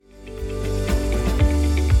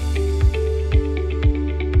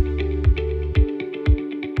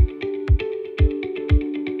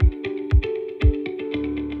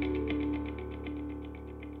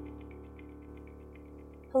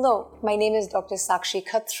My name is Dr. Saakshi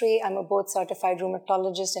Khattri. I'm a board-certified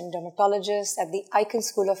rheumatologist and dermatologist at the Icahn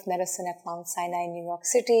School of Medicine at Mount Sinai in New York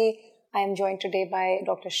City. I am joined today by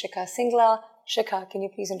Dr. Shikha Singla. Shikha, can you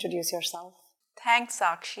please introduce yourself? Thanks,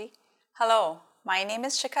 Saakshi. Hello, my name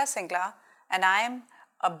is Shikha Singla, and I am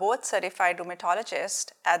a board-certified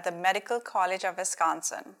rheumatologist at the Medical College of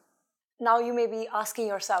Wisconsin. Now you may be asking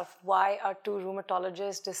yourself, why are two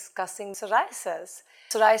rheumatologists discussing psoriasis?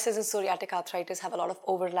 Psoriasis and psoriatic arthritis have a lot of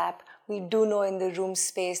overlap. We do know in the rheum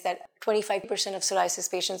space that 25% of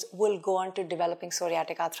psoriasis patients will go on to developing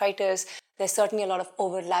psoriatic arthritis. There's certainly a lot of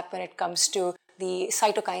overlap when it comes to the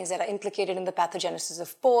cytokines that are implicated in the pathogenesis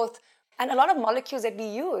of both. And a lot of molecules that we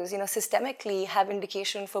use, systemically have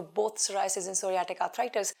indication for both psoriasis and psoriatic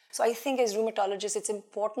arthritis. So I think as rheumatologists, it's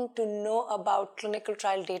important to know about clinical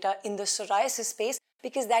trial data in the psoriasis space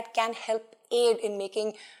because that can help aid in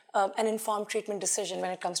making an informed treatment decision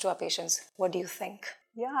when it comes to our patients. What do you think?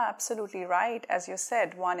 Yeah, absolutely right. As you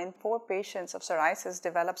said, 1 in 4 patients of psoriasis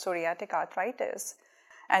develop psoriatic arthritis.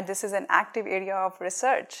 And this is an active area of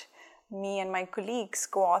research. Me and my colleagues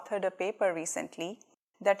co-authored a paper recently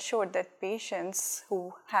that showed that patients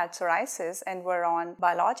who had psoriasis and were on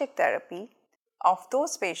biologic therapy, of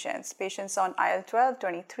those patients on IL-12,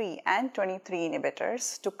 23 and 23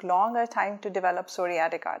 inhibitors took longer time to develop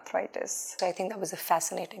psoriatic arthritis. So I think that was a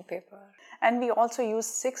fascinating paper. And we also used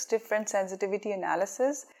 6 different sensitivity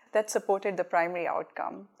analyses that supported the primary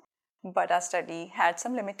outcome. But our study had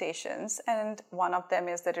some limitations, and one of them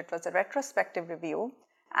is that it was a retrospective review,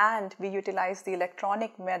 and we utilized the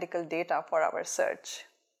electronic medical data for our search.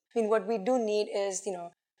 What we do need is,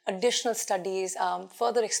 additional studies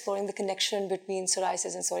further exploring the connection between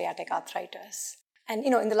psoriasis and psoriatic arthritis. And,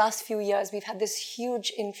 in the last few years, we've had this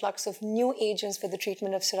huge influx of new agents for the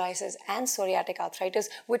treatment of psoriasis and psoriatic arthritis,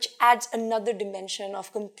 which adds another dimension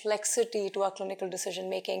of complexity to our clinical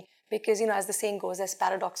decision-making. Because, as the saying goes, there's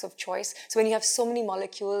paradox of choice. So when you have so many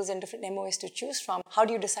molecules and different MOAs to choose from, how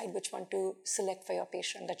do you decide which one to select for your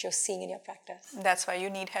patient that you're seeing in your practice? That's why you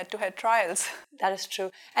need head-to-head trials. That is true.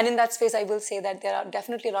 And in that space, I will say that there are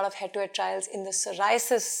definitely a lot of head-to-head trials in the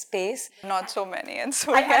psoriasis space. Not so many in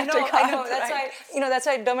psoriatic I know. That's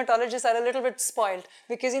why dermatologists are a little bit spoiled.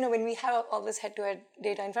 Because, when we have all this head-to-head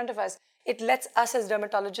data in front of us, it lets us as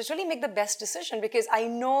dermatologists really make the best decision because I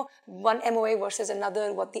know one MOA versus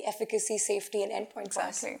another, what the efficacy, safety, and endpoints are.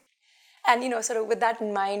 Exactly. And, sort of with that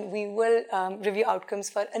in mind, we will review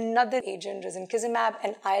outcomes for another agent, risankizumab,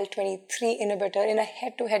 an IL-23 inhibitor in a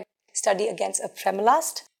head-to-head study against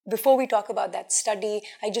apremilast. Before we talk about that study,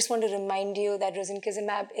 I just want to remind you that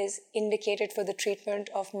risankizumab is indicated for the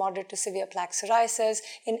treatment of moderate to severe plaque psoriasis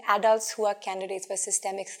in adults who are candidates for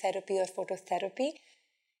systemic therapy or phototherapy.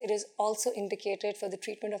 It is also indicated for the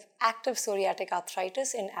treatment of active psoriatic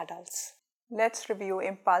arthritis in adults. Let's review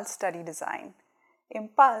IMPULSE study design.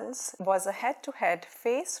 IMPULSE was a head-to-head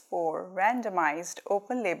phase 4 randomized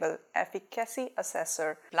open-label efficacy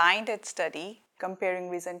assessor blinded study comparing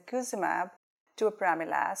risankizumab to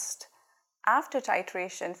apremilast after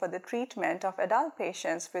titration for the treatment of adult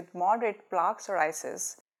patients with moderate plaque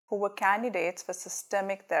psoriasis who were candidates for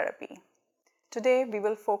systemic therapy. Today, we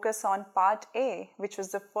will focus on Part A, which was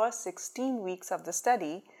the first 16 weeks of the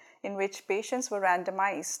study, in which patients were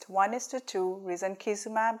randomized 1:2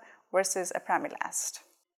 risankizumab versus apremilast.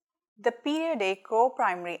 The Period A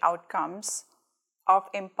co-primary outcomes of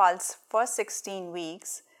IMPULSE first 16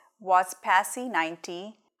 weeks was PASI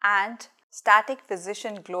 90 and Static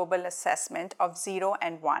Physician Global Assessment of 0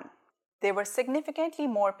 and 1. There were significantly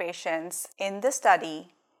more patients in the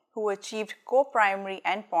study who achieved co-primary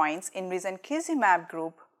endpoints in risankizumab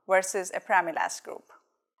group versus apremilast group.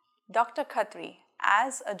 Dr. Khattri,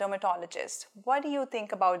 as a dermatologist, what do you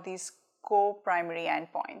think about these co-primary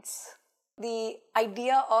endpoints? The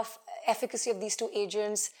idea of efficacy of these two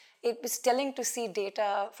agents, it was telling to see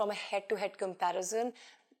data from a head-to-head comparison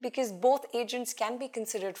because both agents can be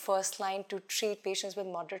considered first line to treat patients with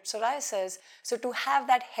moderate psoriasis. So to have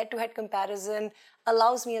that head-to-head comparison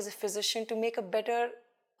allows me as a physician to make a better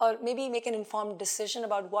or maybe make an informed decision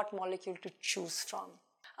about what molecule to choose from.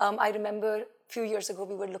 I remember a few years ago,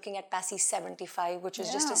 we were looking at PASI 75, which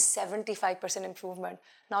is just a 75% improvement.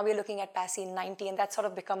 Now we're looking at PASI 90, and that's sort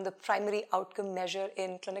of become the primary outcome measure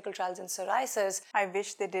in clinical trials in psoriasis. I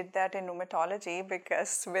wish they did that in rheumatology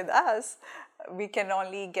because with us, we can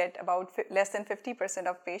only get about less than 50%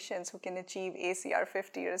 of patients who can achieve ACR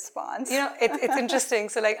 50 response. It's interesting.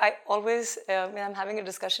 So I always, when I'm having a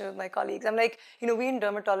discussion with my colleagues, I'm like, we in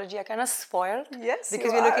dermatology are kind of spoiled. Yes,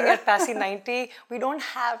 because we're looking at PASI 90. We don't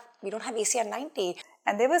have ACR 90.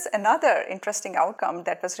 And there was another interesting outcome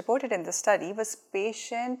that was reported in the study was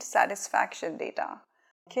patient satisfaction data.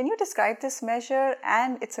 Can you describe this measure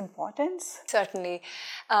and its importance? Certainly.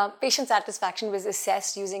 Patient satisfaction was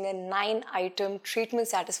assessed using a 9-item treatment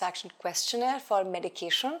satisfaction questionnaire for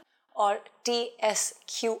medication, or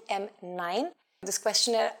TSQM-9. This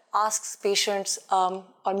questionnaire asks patients or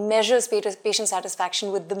measures patient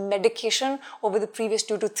satisfaction with the medication over the previous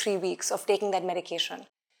 2 to 3 weeks of taking that medication.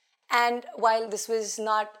 And while this was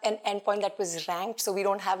not an endpoint that was ranked, so we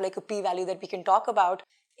don't have like a p-value that we can talk about,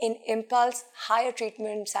 in Impulse, higher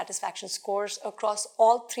treatment satisfaction scores across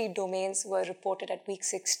all 3 domains were reported at week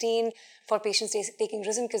 16 for patients taking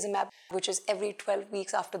risankizumab, which is every 12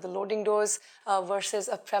 weeks after the loading dose, versus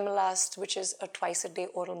apremilast, which is a twice-a-day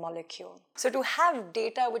oral molecule. So to have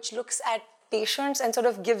data which looks at patients and sort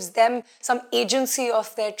of gives them some agency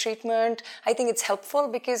of their treatment, I think it's helpful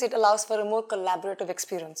because it allows for a more collaborative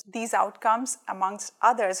experience. These outcomes, amongst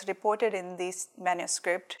others reported in this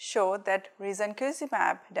manuscript, show that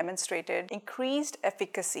risankizumab demonstrated increased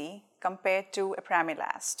efficacy compared to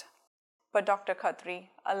apremilast. But Dr. Khattri,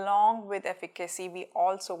 along with efficacy, we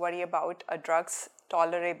also worry about a drug's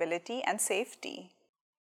tolerability and safety.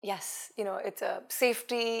 Yes, it's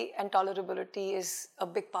safety and tolerability is a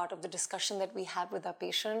big part of the discussion that we have with our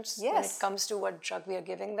patients when it comes to what drug we are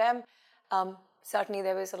giving them. Certainly,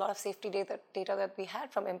 there was a lot of safety data that we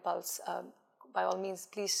had from Impulse. By all means,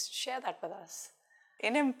 please share that with us.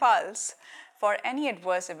 In Impulse, for any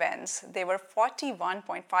adverse events, there were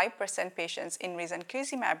 41.5% patients in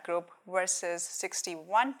risankizumab group versus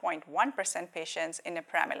 61.1% patients in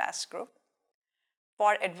apremilast group.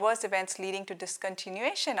 For adverse events leading to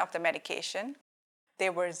discontinuation of the medication,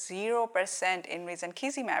 there were 0% in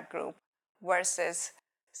risankizumab group versus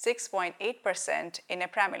 6.8% in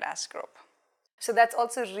apremilast group. So that's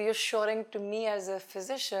also reassuring to me as a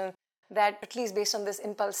physician that, at least based on this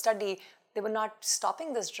Impulse study, they were not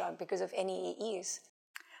stopping this drug because of any AEs.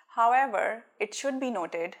 However, it should be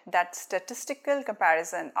noted that statistical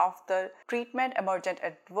comparison of the treatment emergent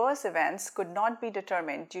adverse events could not be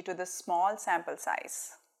determined due to the small sample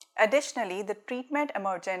size. Additionally, the treatment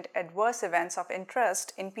emergent adverse events of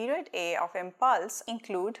interest in period A of Impulse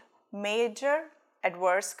include major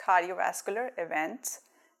adverse cardiovascular events,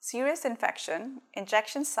 serious infection,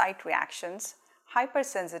 injection site reactions,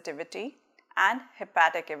 hypersensitivity, and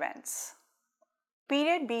hepatic events.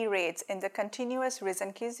 Period B rates in the continuous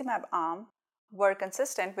risankizumab arm were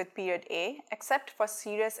consistent with period A except for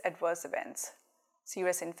serious adverse events,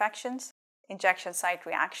 serious infections, injection site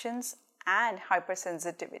reactions, and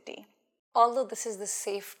hypersensitivity. Although this is the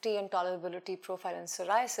safety and tolerability profile in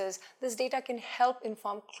psoriasis, this data can help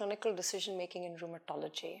inform clinical decision-making in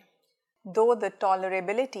rheumatology. Though the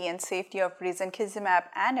tolerability and safety of risankizumab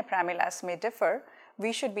and apremilast may differ,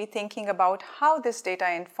 we should be thinking about how this data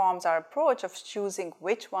informs our approach of choosing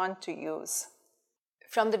which one to use.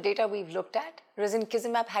 From the data we've looked at,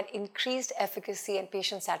 risankizumab had increased efficacy and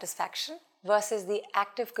patient satisfaction versus the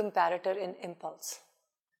active comparator in Impulse.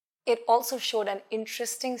 It also showed an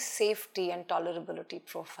interesting safety and tolerability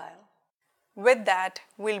profile. With that,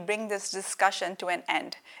 we'll bring this discussion to an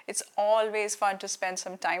end. It's always fun to spend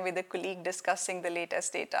some time with a colleague discussing the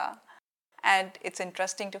latest data. And it's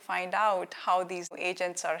interesting to find out how these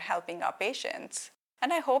agents are helping our patients.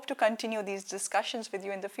 And I hope to continue these discussions with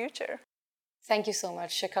you in the future. Thank you so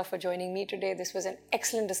much, Shikha, for joining me today. This was an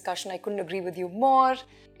excellent discussion. I couldn't agree with you more.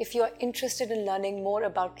 If you are interested in learning more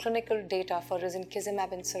about clinical data for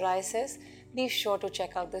risankizumab in psoriasis, be sure to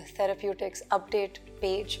check out the Therapeutics Update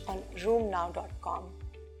page on rheumnow.com.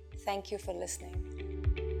 Thank you for listening.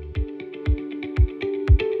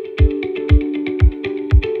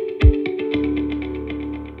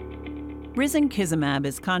 Risankizumab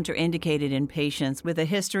is contraindicated in patients with a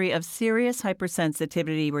history of serious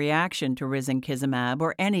hypersensitivity reaction to risankizumab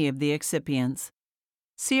or any of the excipients.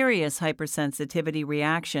 Serious hypersensitivity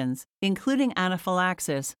reactions, including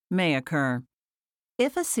anaphylaxis, may occur.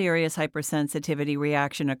 If a serious hypersensitivity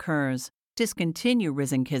reaction occurs, discontinue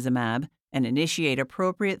risankizumab and initiate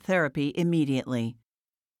appropriate therapy immediately.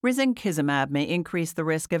 Risankizumab may increase the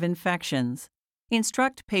risk of infections.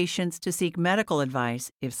 Instruct patients to seek medical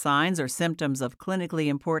advice if signs or symptoms of clinically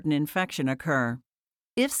important infection occur.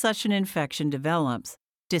 If such an infection develops,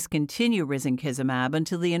 discontinue risankizumab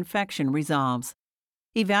until the infection resolves.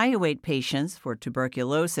 Evaluate patients for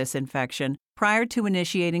tuberculosis infection prior to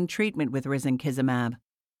initiating treatment with risankizumab.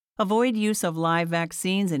 Avoid use of live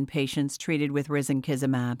vaccines in patients treated with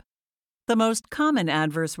risankizumab. The most common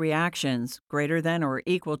adverse reactions, greater than or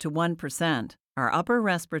equal to 1%, are upper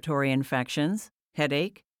respiratory infections,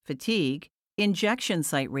 headache, fatigue, injection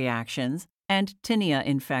site reactions, and tinea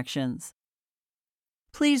infections.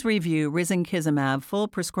 Please review risankizumab full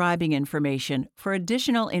prescribing information for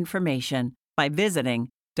additional information by visiting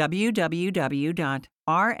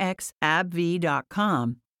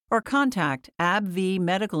www.rxabbvie.com or contact AbbVie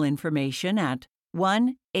medical information at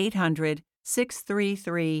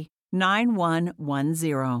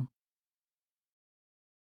 1-800-633-9110.